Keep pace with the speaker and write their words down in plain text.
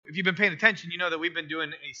if you've been paying attention, you know that we've been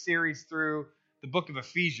doing a series through the book of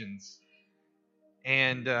Ephesians.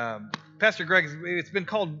 And Pastor Greg, it's been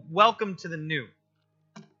called Welcome to the New.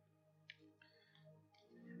 And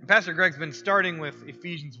Pastor Greg's been starting with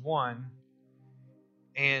Ephesians 1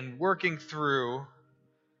 and working through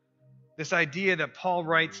this idea that Paul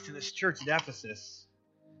writes to this church at Ephesus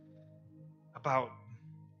about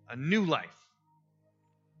a new life.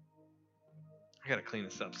 I got to clean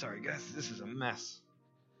this up. Sorry, guys. This is a mess.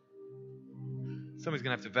 Somebody's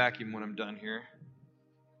going to have to vacuum when I'm done here.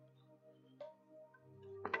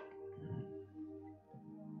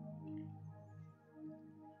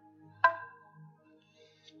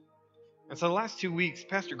 And so the last 2 weeks,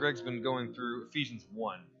 Pastor Greg's been going through Ephesians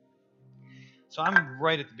 1. So I'm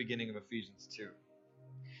right at the beginning of Ephesians 2.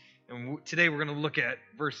 And today we're going to look at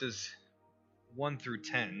verses 1 through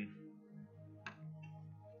 10.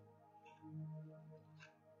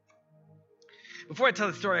 Before I tell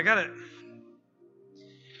the story, we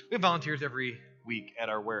have volunteers every week at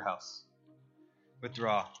our warehouse with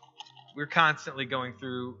Draw. We're constantly going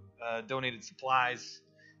through donated supplies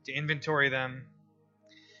to inventory them,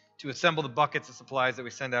 to assemble the buckets of supplies that we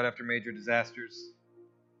send out after major disasters.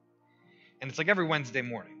 And it's like every Wednesday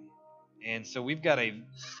morning. And so we've got a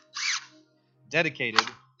dedicated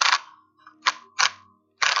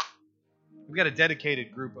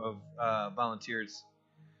group of volunteers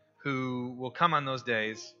who will come on those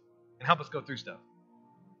days and help us go through stuff.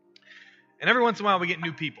 And every once in a while we get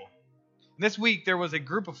new people. And this week there was a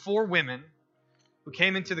group of 4 women who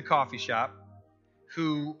came into the coffee shop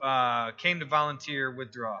who came to volunteer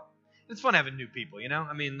with Draw. It's fun having new people, you know?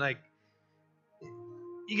 I mean, like,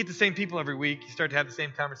 you get the same people every week. You start to have the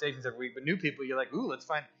same conversations every week. But new people, you're like, ooh, let's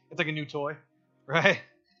find. It's like a new toy, right?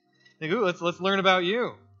 Like, ooh, let's learn about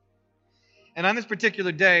you. And on this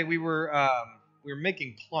particular day, we were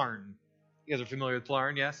making Plarn. You guys are familiar with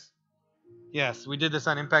Plarn, yes? Yes, we did this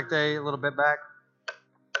on Impact Day a little bit back.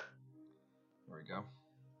 There we go.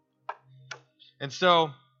 And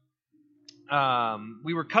so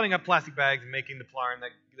we were cutting up plastic bags and making the Plarn that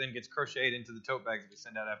then gets crocheted into the tote bags that we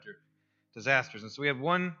send out after disasters. And so we had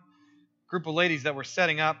one group of ladies that were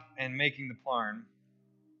setting up and making the Plarn.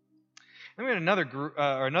 And we had another group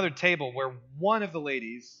or another table where one of the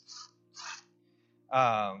ladies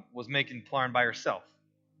was making Plarn by herself.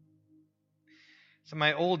 So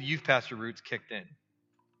my old youth pastor roots kicked in.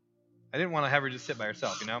 I didn't want to have her just sit by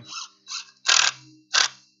herself, you know?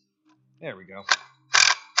 There we go.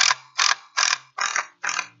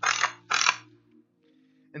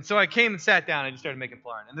 And so I came and sat down and I just started making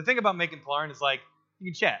Plarn. And the thing about making Plarn is like, you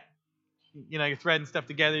can chat. You know, you're threading stuff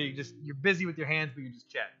together. You're busy with your hands, but you're just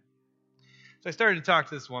chatting. So I started to talk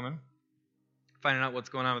to this woman, finding out what's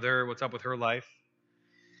going on with her, what's up with her life.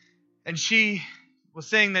 And she was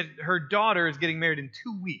saying that her daughter is getting married in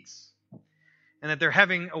 2 weeks. And that they're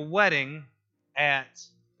having a wedding at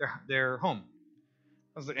their home.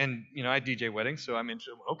 And, you know, I DJ weddings, so I'm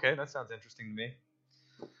interested. Okay, that sounds interesting to me.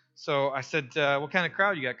 So I said, what kind of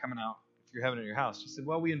crowd you got coming out if you're having it at your house? She said,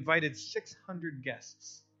 well, we invited 600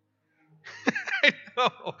 guests. I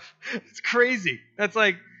know. It's crazy. That's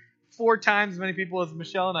like 4 times as many people as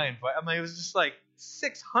Michelle and I invited. I mean, it was just like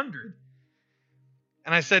 600.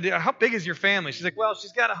 And I said, how big is your family? She's like, well,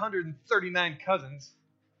 she's got 139 cousins.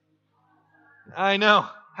 I know.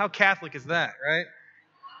 How Catholic is that, right?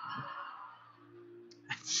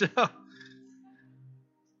 So,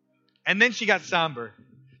 and then she got somber.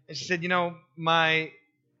 And she said, you know, my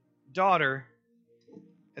daughter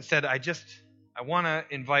had said, I want to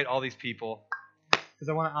invite all these people because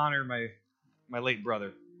I want to honor my late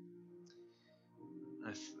brother.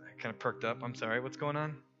 I kind of perked up. I'm sorry, what's going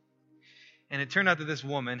on? And it turned out that this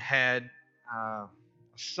woman had a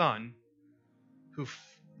son who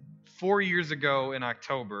 4 years ago in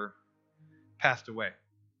October passed away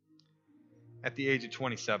at the age of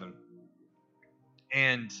 27.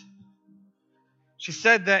 And she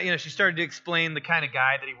said that, you know, she started to explain the kind of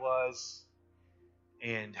guy that he was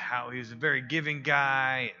and how he was a very giving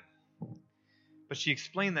guy. But she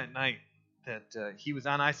explained that night that he was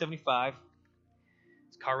on I-75.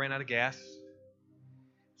 His car ran out of gas.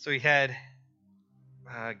 So he had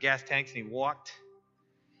gas tanks and he walked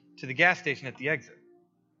to the gas station at the exit.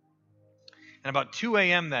 And about 2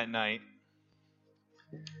 a.m. that night,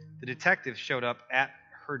 the detectives showed up at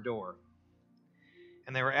her door.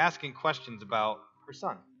 And they were asking questions about her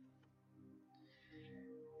son.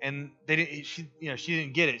 And she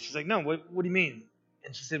didn't get it. She's like, no, what do you mean?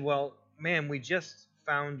 And she said, well, ma'am, we just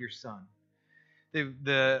found your son.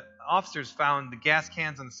 The officers found the gas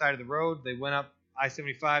cans on the side of the road. They went up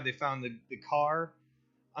I-75. They found the car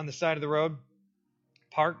on the side of the road,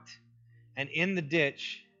 parked. And in the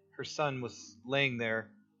ditch her son was laying there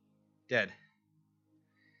dead.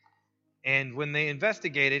 And when they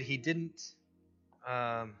investigated, he didn't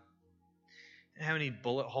have any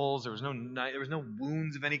bullet holes. There was no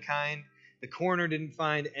wounds of any kind. The coroner didn't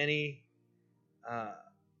find any. There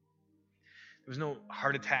was no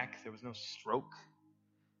heart attack. There was no stroke.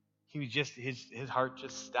 He was just his heart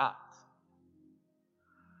just stopped.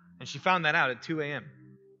 And she found that out at 2 a.m.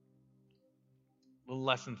 a little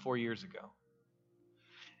less than 4 years ago.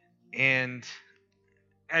 And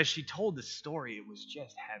as she told the story, it was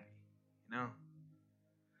just heavy, you know?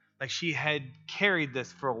 Like she had carried this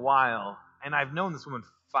for a while, and I've known this woman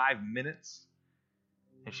 5 minutes,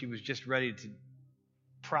 and she was just ready to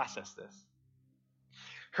process this.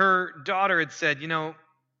 Her daughter had said,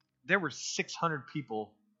 there were 600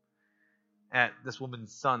 people at this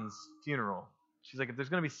woman's son's funeral. She's like, if we're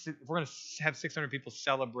going to have 600 people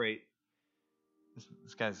celebrate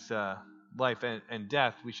this guy's life and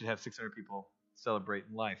death, we should have 600 people celebrate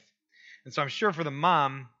life. And so I'm sure for the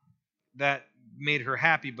mom, that made her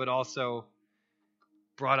happy, but also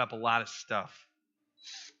brought up a lot of stuff.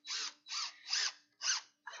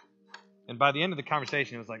 And by the end of the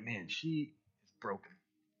conversation, it was like, man, she is broken.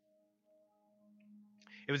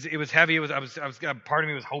 It was heavy. I was part of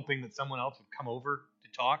me was hoping that someone else would come over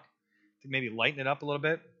to talk, to maybe lighten it up a little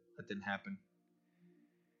bit. That didn't happen.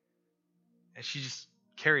 And she just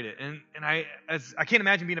carried it. And I can't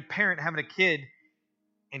imagine being a parent, having a kid,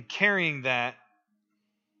 and carrying that.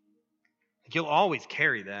 Like you'll always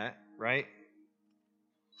carry that, right?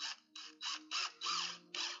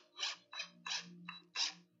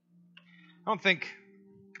 I don't think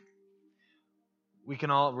we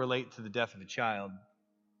can all relate to the death of a child,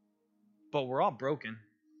 but we're all broken.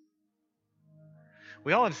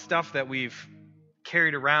 We all have stuff that we've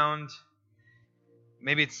carried around.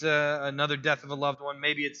 Maybe it's another death of a loved one.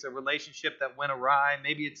 Maybe it's a relationship that went awry.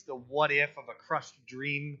 Maybe it's the what if of a crushed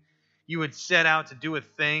dream. You had set out to do a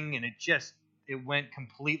thing and it went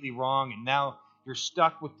completely wrong, and now you're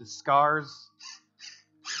stuck with the scars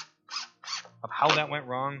of how that went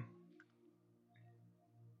wrong.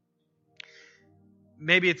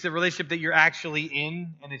 Maybe it's a relationship that you're actually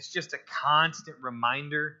in, and it's just a constant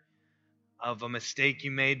reminder of a mistake you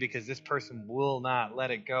made because this person will not let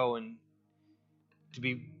it go. And to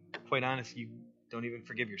be quite honest, you don't even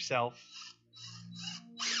forgive yourself.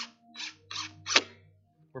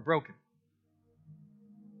 We're broken.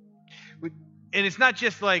 And it's not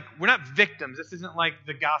just like, we're not victims. This isn't like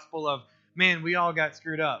the gospel of, man, we all got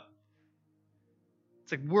screwed up.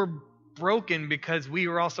 It's like we're broken because we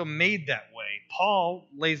were also made that way. Paul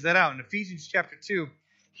lays that out in Ephesians chapter 2.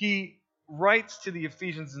 He writes to the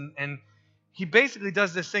Ephesians and he basically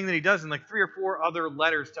does this thing that he does in like 3 or 4 other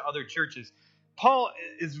letters to other churches. Paul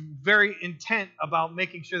is very intent about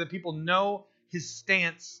making sure that people know his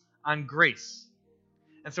stance on grace.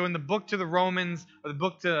 And so in the book to the Romans, or the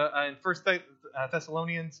book to in First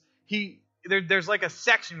Thessalonians, there's like a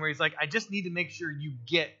section where he's like, I just need to make sure you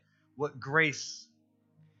get what grace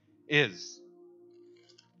is.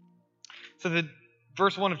 So the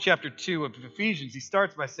verse 1 of chapter 2 of Ephesians, he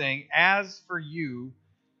starts by saying, as for you,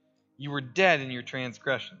 you were dead in your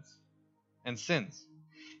transgressions and sins,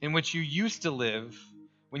 in which you used to live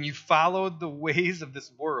when you followed the ways of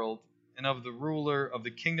this world and of the ruler of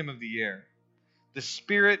the kingdom of the air, the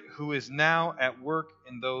spirit who is now at work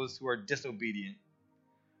in those who are disobedient.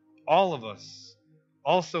 All of us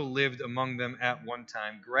also lived among them at one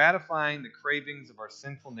time, gratifying the cravings of our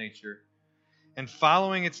sinful nature and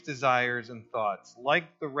following its desires and thoughts.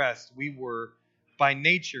 Like the rest, we were by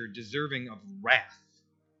nature deserving of wrath.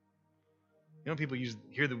 You know, people you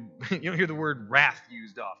don't hear the word wrath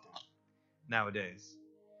used often nowadays.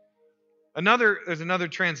 There's another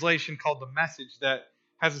translation called The Message that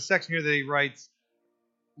has a section here that he writes,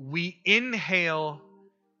 we inhale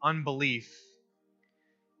unbelief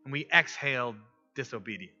and we exhale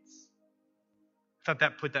disobedience. I thought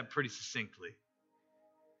that put that pretty succinctly.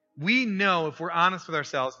 We know, if we're honest with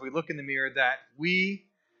ourselves, if we look in the mirror, that we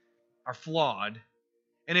are flawed.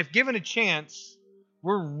 And if given a chance,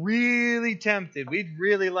 we're really tempted. We'd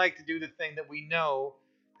really like to do the thing that we know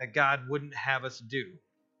that God wouldn't have us do.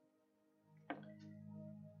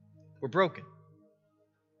 We're broken.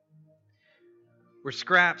 We're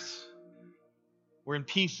scraps. We're in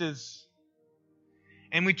pieces.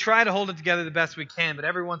 And we try to hold it together the best we can, but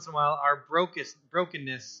every once in a while our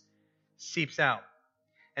brokenness seeps out.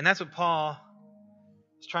 And that's what Paul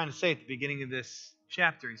is trying to say at the beginning of this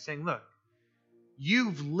chapter. He's saying, look,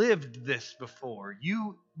 you've lived this before.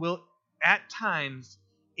 You will at times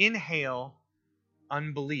inhale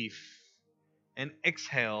unbelief and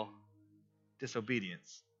exhale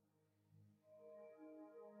disobedience.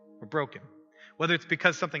 We're broken. Whether it's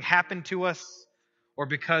because something happened to us or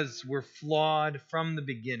because we're flawed from the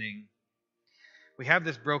beginning, we have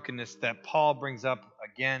this brokenness that Paul brings up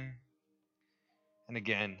again and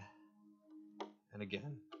again and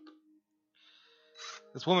again.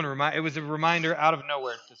 This woman, it was a reminder out of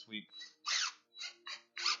nowhere this week.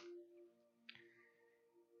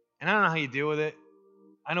 And I don't know how you deal with it.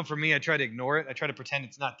 I know for me, I try to ignore it. I try to pretend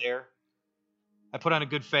it's not there. I put on a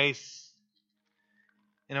good face.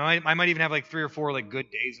 You know, I might even have like 3 or 4 like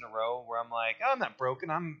good days in a row where I'm like, oh, I'm not broken.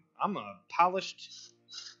 I'm a polished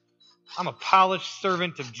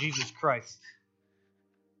servant of Jesus Christ.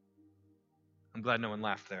 I'm glad no one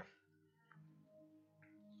laughed there.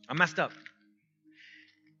 I'm messed up.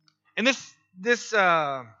 And this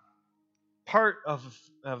part of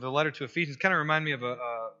the letter to Ephesians kind of remind me of a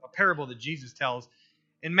parable that Jesus tells.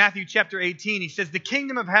 In Matthew chapter 18, he says, the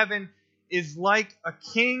kingdom of heaven is like a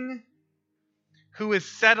king who is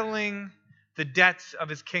settling the debts of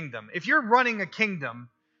his kingdom. If you're running a kingdom,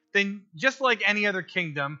 then just like any other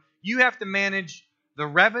kingdom, you have to manage the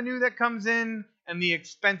revenue that comes in and the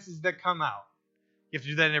expenses that come out. You have to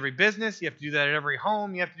do that in every business. You have to do that in every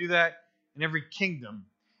home. You have to do that in every kingdom.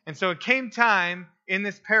 And so it came time in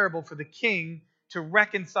this parable for the king to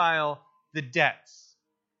reconcile the debts.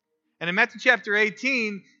 And in Matthew chapter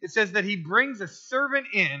 18, it says that he brings a servant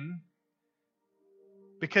in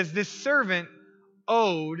because this servant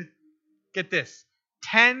owed, get this,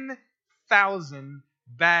 10,000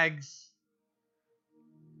 bags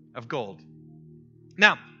of gold.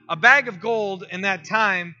 Now, a bag of gold in that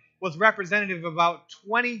time was representative of about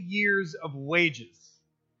 20 years of wages.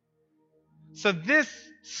 So this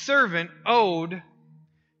servant owed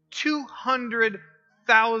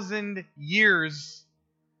 200,000 years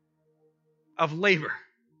of labor.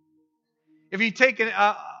 If you take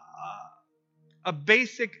a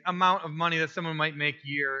basic amount of money that someone might make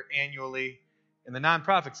annually in the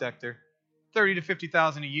nonprofit sector, 30 to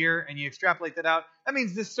 50,000 a year, and you extrapolate that out, that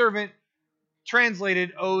means this servant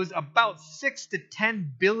translated owes about $6 to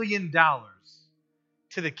 $10 billion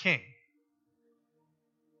to the king.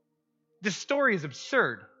 This story is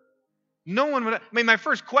absurd. No one would. I mean, my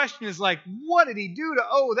first question is like, what did he do to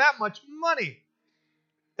owe that much money?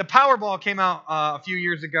 The Powerball came out a few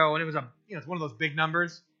years ago, and it was it's one of those big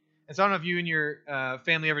numbers. And so I don't know if you and your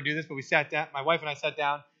family ever do this, but we sat down. My wife and I sat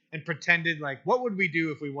down and pretended like, what would we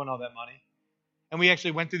do if we won all that money? And we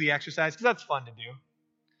actually went through the exercise because that's fun to do.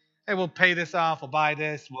 Hey, we'll pay this off. We'll buy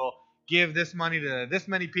this. We'll give this money to this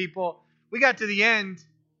many people. We got to the end,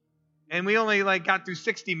 and we only got through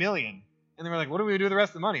 60 million. And then we're like, what do we do with the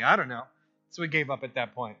rest of the money? I don't know. So we gave up at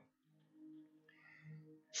that point.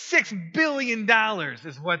 $6 billion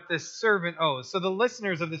is what this servant owes. So the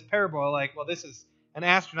listeners of this parable are like, well, this is an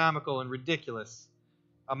astronomical and ridiculous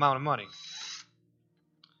amount of money.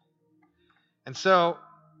 And so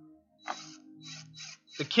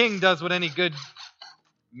the king does what any good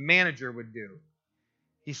manager would do.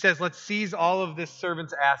 He says, let's seize all of this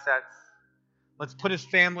servant's assets. Let's put his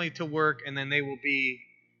family to work, and then they will be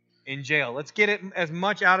in jail. Let's get it as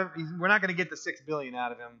much out of. We're not going to get the $6 billion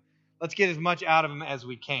out of him. Let's get as much out of him as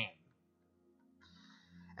we can.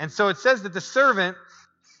 And so it says that the servant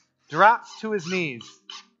drops to his knees.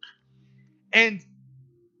 And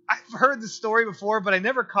I've heard the story before, but I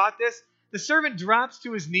never caught this. The servant drops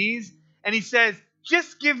to his knees and he says,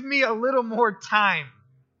 just give me a little more time.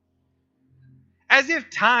 As if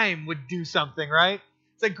time would do something, right?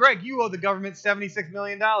 It's like, Greg, you owe the government $76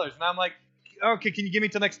 million. And I'm like, okay, can you give me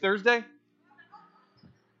till next Thursday?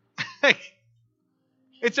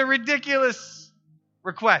 It's a ridiculous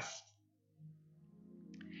request.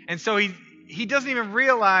 And so he doesn't even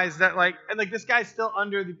realize that this guy's still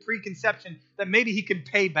under the preconception that maybe he could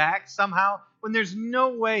pay back somehow, when there's no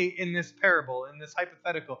way in this parable, in this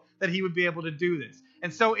hypothetical, that he would be able to do this.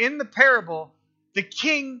 And so in the parable, the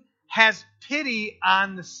king has pity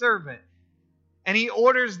on the servant, and he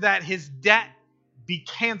orders that his debt be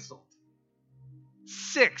canceled.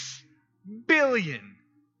 $6 billion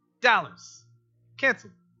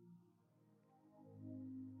canceled.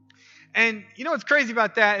 And you know what's crazy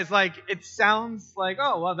about that is it sounds like,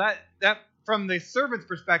 oh, well, that from the servant's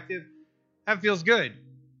perspective, that feels good.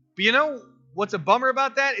 But you know what's a bummer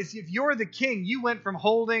about that is if you're the king, you went from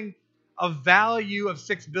holding a value of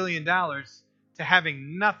 $6 billion to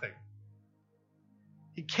having nothing.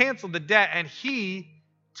 He canceled the debt and he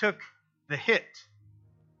took the hit.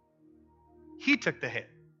 He took the hit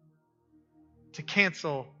to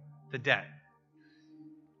cancel the debt.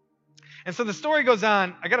 And so the story goes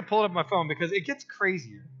on. I got to pull it up on my phone because it gets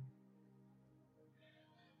crazier.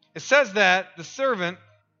 It says that the servant,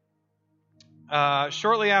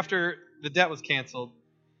 shortly after the debt was canceled,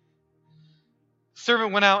 The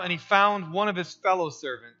servant went out and he found one of his fellow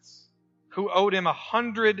servants who owed him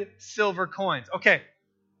 100 silver coins. Okay,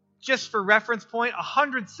 just for reference point,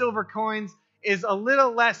 100 silver coins is a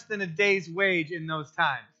little less than a day's wage in those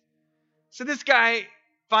times. So this guy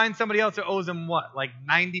finds somebody else who owes him what, like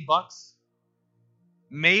 $90?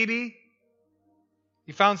 Maybe?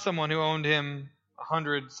 He found someone who owed him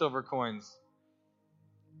 100 silver coins.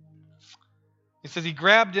 He says he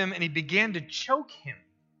grabbed him and he began to choke him.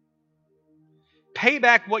 "Pay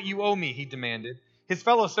back what you owe me," he demanded. His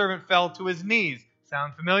fellow servant fell to his knees.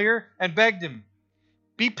 Sound familiar? And begged him,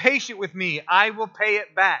 "Be patient with me. I will pay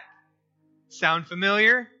it back." Sound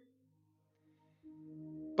familiar?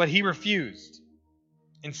 But he refused.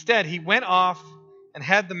 Instead, he went off and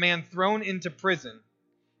had the man thrown into prison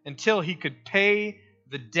until he could pay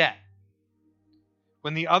the debt.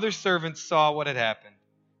 When the other servants saw what had happened,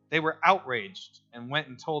 they were outraged and went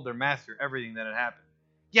and told their master everything that had happened.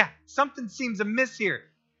 Yeah, something seems amiss here.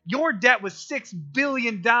 Your debt was $6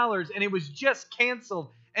 billion and it was just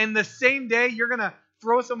canceled. And the same day you're going to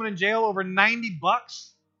throw someone in jail over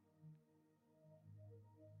 $90?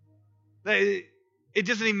 It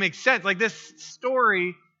doesn't even make sense. Like, this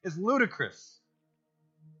story is ludicrous.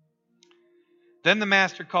 Then the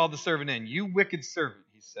master called the servant in. "You wicked servant,"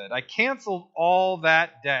 he said, "I canceled all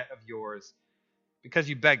that debt of yours because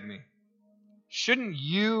you begged me. Shouldn't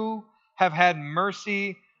you have had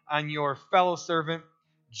mercy on your fellow servant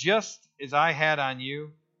just as I had on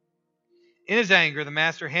you?" In his anger, the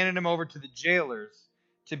master handed him over to the jailers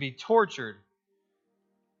to be tortured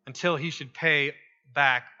until he should pay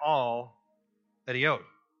back all that he owed.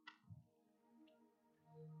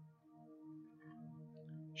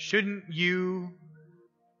 Shouldn't you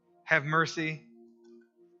have mercy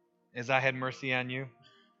as I had mercy on you?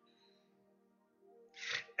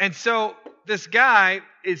 And so this guy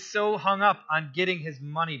is so hung up on getting his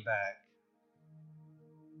money back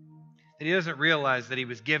that he doesn't realize that he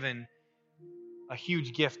was given a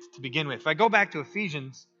huge gift to begin with. If I go back to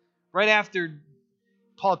Ephesians, right after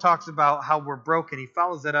Paul talks about how we're broken, he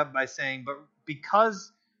follows that up by saying, "But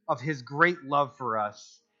because of his great love for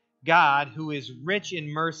us, God, who is rich in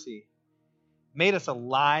mercy, made us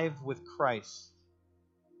alive with Christ,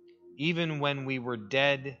 even when we were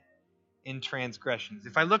dead in transgressions."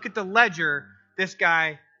 If I look at the ledger, this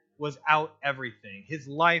guy was out everything. His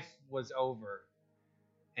life was over.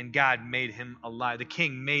 And God made him alive. The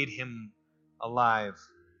King made him alive.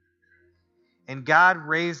 And God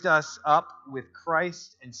raised us up with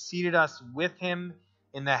Christ and seated us with him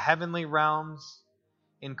in the heavenly realms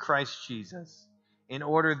in Christ Jesus, in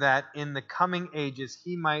order that in the coming ages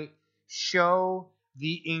he might show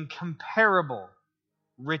the incomparable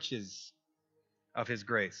riches of his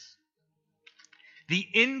grace. The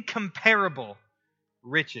incomparable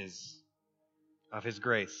riches of his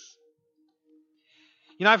grace.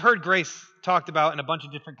 You know, I've heard grace talked about in a bunch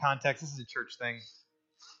of different contexts. This is a church thing.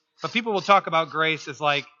 But people will talk about grace as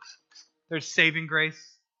like there's saving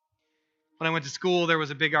grace. When I went to school, there was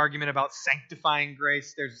a big argument about sanctifying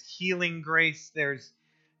grace. There's healing grace.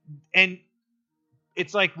 And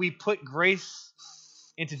it's like we put grace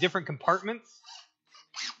into different compartments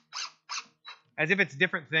as if it's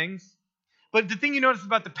different things. But the thing you notice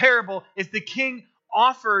about the parable is the king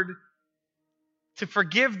offered to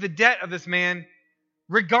forgive the debt of this man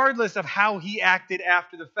regardless of how he acted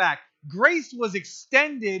after the fact. Grace was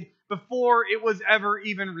extended before it was ever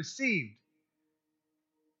even received.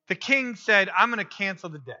 The king said, "I'm going to cancel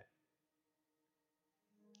the debt."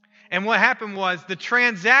 And what happened was the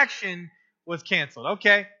transaction was canceled.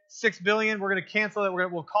 Okay, $6 billion, we're going to cancel it.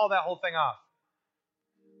 We'll call that whole thing off.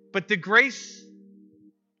 But the grace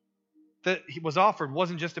that was offered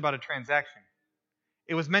wasn't just about a transaction.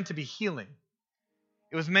 It was meant to be healing.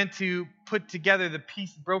 It was meant to put together the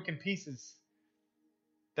broken pieces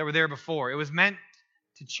that were there before. It was meant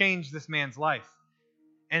to change this man's life.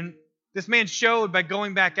 And this man showed by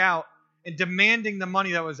going back out and demanding the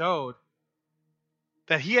money that was owed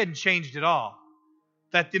that he hadn't changed at all.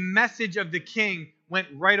 That the message of the king went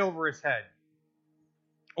right over his head.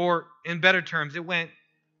 Or, in better terms, it went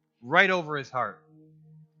right over his heart.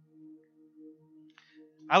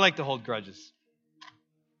 I like to hold grudges.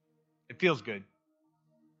 It feels good.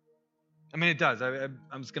 I mean, it does.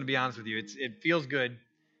 I'm just going to be honest with you. It feels good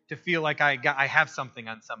to feel like I have something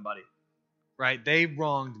on somebody, right? They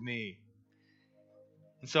wronged me,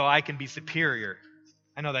 and so I can be superior.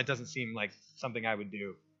 I know that doesn't seem like something I would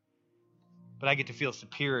do, but I get to feel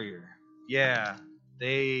superior. Yeah,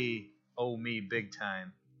 they owe me big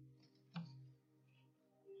time.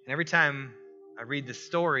 And every time I read this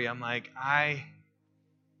story, I'm like,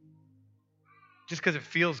 just because it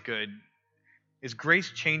feels good Is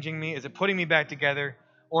grace changing me? Is it putting me back together?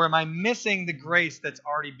 Or am I missing the grace that's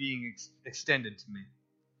already being extended to me?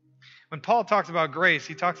 When Paul talks about grace,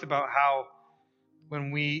 he talks about how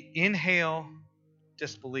when we inhale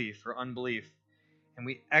disbelief or unbelief and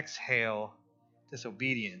we exhale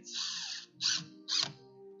disobedience,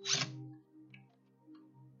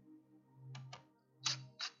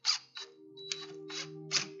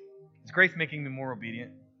 is grace making me more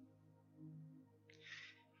obedient?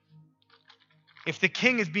 If the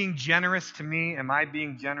king is being generous to me, am I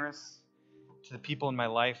being generous to the people in my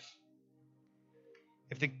life?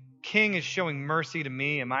 If the king is showing mercy to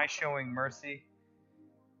me, am I showing mercy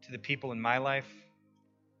to the people in my life?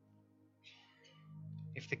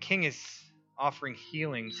 If the king is offering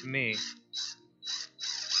healing to me,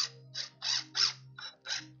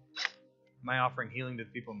 am I offering healing to the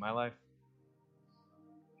people in my life?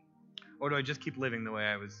 Or do I just keep living the way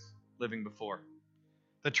I was living before?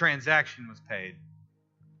 The transaction was paid.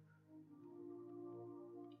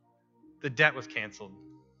 The debt was canceled.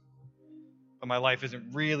 But my life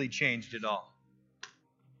isn't really changed at all.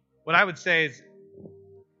 What I would say is,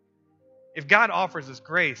 if God offers us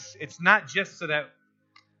grace, it's not just so that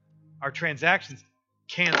our transaction's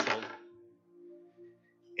canceled.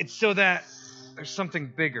 It's so that there's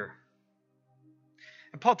something bigger.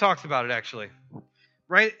 And Paul talks about it, actually.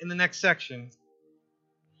 Right in the next section,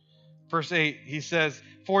 verse 8, he says,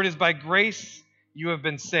 "For it is by grace you have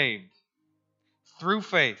been saved, through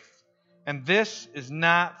faith, and this is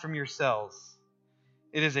not from yourselves.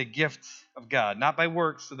 It is a gift of God, not by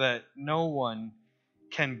works, so that no one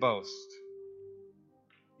can boast."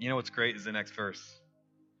 You know what's great is the next verse.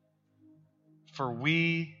 "For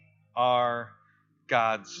we are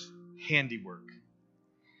God's handiwork,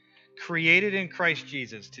 created in Christ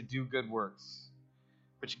Jesus to do good works,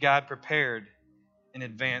 which God prepared in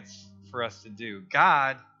advance for us to do."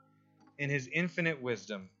 God, in his infinite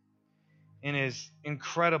wisdom, in his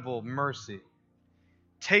incredible mercy,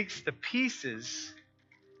 takes the pieces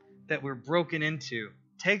that we're broken into,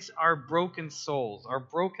 takes our broken souls, our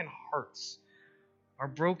broken hearts, our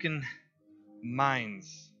broken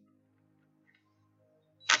minds.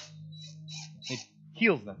 He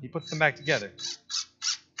heals them. He puts them back together.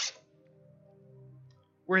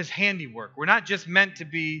 We're his handiwork. We're not just meant to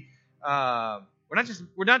be. We're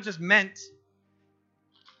not just meant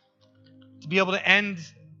to be able to end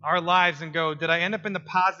our lives and go, did I end up in the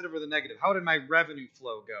positive or the negative? How did my revenue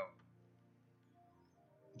flow go?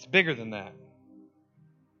 It's bigger than that.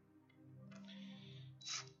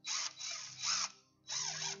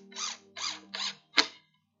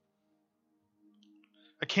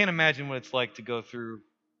 I can't imagine what it's like to go through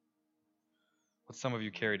what some of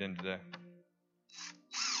you carried in today.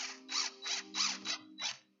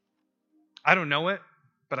 I don't know it,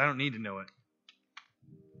 but I don't need to know it.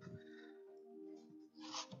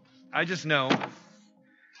 I just know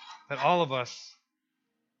that all of us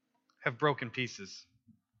have broken pieces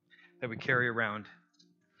that we carry around.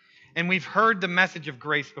 And we've heard the message of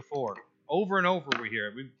grace before. Over and over we hear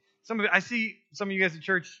it. I see some of you guys at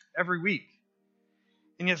church every week.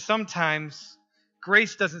 And yet sometimes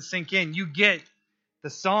grace doesn't sink in. You get the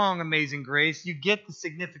song Amazing Grace. You get the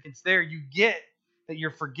significance there. You get that you're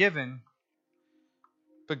forgiven.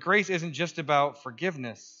 But grace isn't just about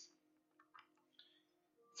forgiveness.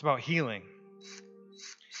 It's about healing.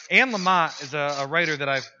 Anne Lamott is a writer that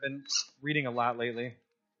I've been reading a lot lately.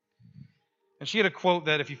 And she had a quote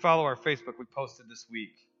that if you follow our Facebook, we posted this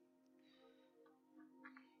week.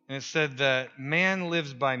 And it said that man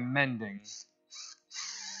lives by mending,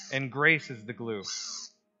 and grace is the glue.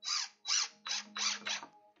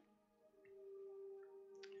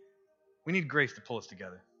 We need grace to pull us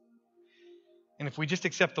together. And if we just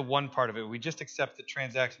accept the one part of it, we just accept the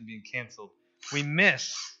transaction being canceled, we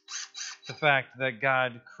miss the fact that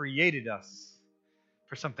God created us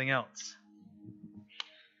for something else.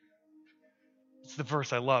 It's the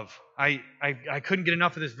verse I love. I couldn't get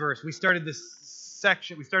enough of this verse. We started this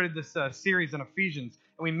series on Ephesians,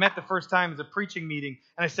 and we met the first time as a preaching meeting,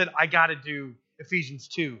 and I said, I got to do Ephesians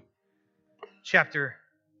 2, chapter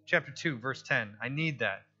 2, verse 10. I need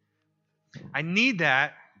that. I need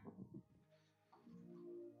that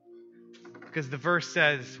because the verse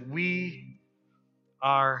says, we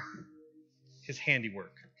are his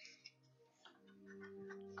handiwork.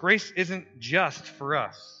 Grace isn't just for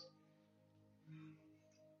us.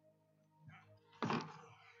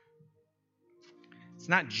 It's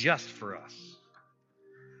not just for us.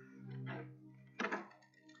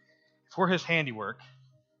 If we're his handiwork,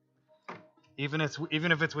 even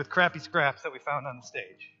if it's with crappy scraps that we found on the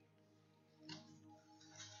stage,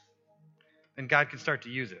 then God can start to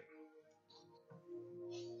use it.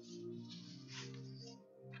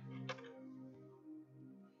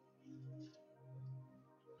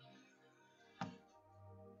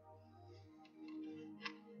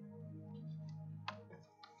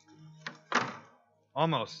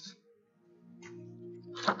 Almost.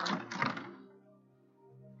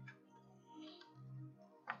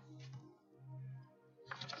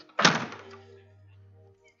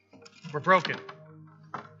 We're broken.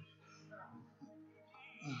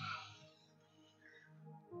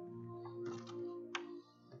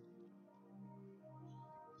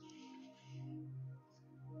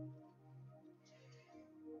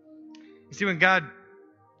 You see, when God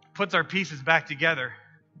puts our pieces back together,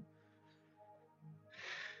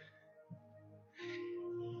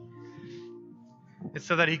 it's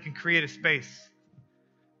so that He can create a space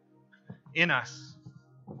in us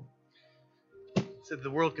so that the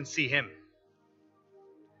world can see Him.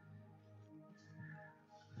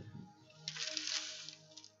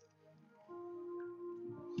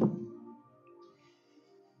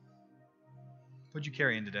 What'd you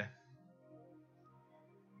carry in today?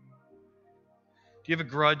 Do you have a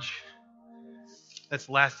grudge that's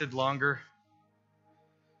lasted longer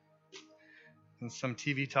than some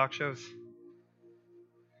TV talk shows?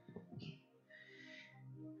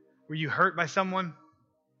 Were you hurt by someone?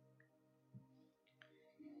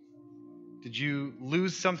 Did you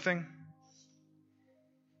lose something?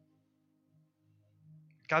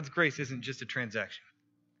 God's grace isn't just a transaction.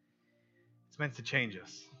 It's meant to change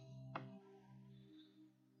us.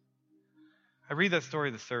 I read that story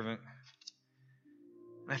of the servant,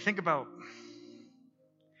 and I think about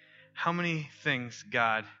how many things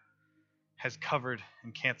God has covered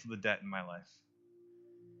and canceled the debt in my life.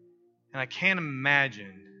 And I can't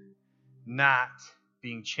imagine not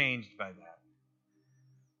being changed by that.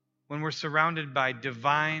 When we're surrounded by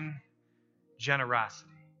divine generosity,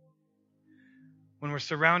 when we're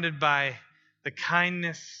surrounded by the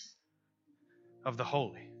kindness of the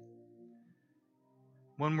holy,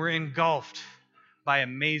 when we're engulfed by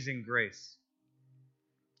amazing grace,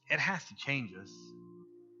 it has to change us.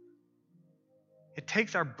 It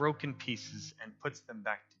takes our broken pieces and puts them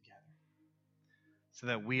back together so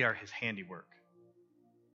that we are His handiwork.